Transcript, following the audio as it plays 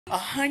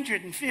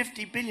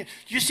150 billion.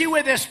 Do you see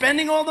where they're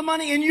spending all the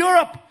money? In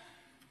Europe.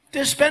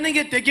 They're spending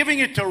it, they're giving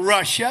it to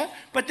Russia,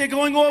 but they're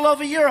going all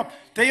over Europe.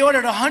 They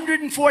ordered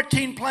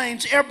 114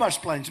 planes,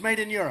 Airbus planes, made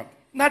in Europe.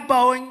 Not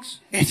Boeings.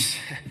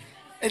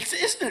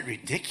 Isn't it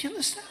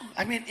ridiculous, though?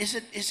 I mean, is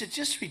it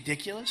just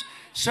ridiculous?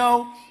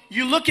 So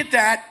you look at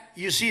that,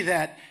 you see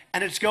that,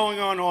 and it's going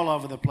on all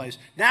over the place.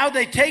 Now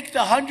they take the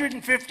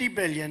 150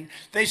 billion,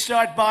 they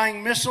start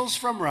buying missiles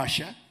from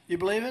Russia. You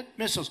believe it?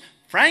 Missiles.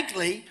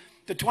 Frankly,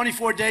 the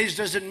 24 days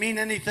doesn't mean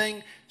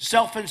anything.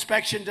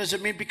 Self-inspection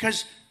doesn't mean,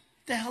 because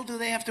the hell do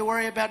they have to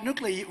worry about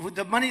nuclear? With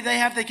the money they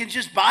have, they can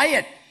just buy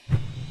it.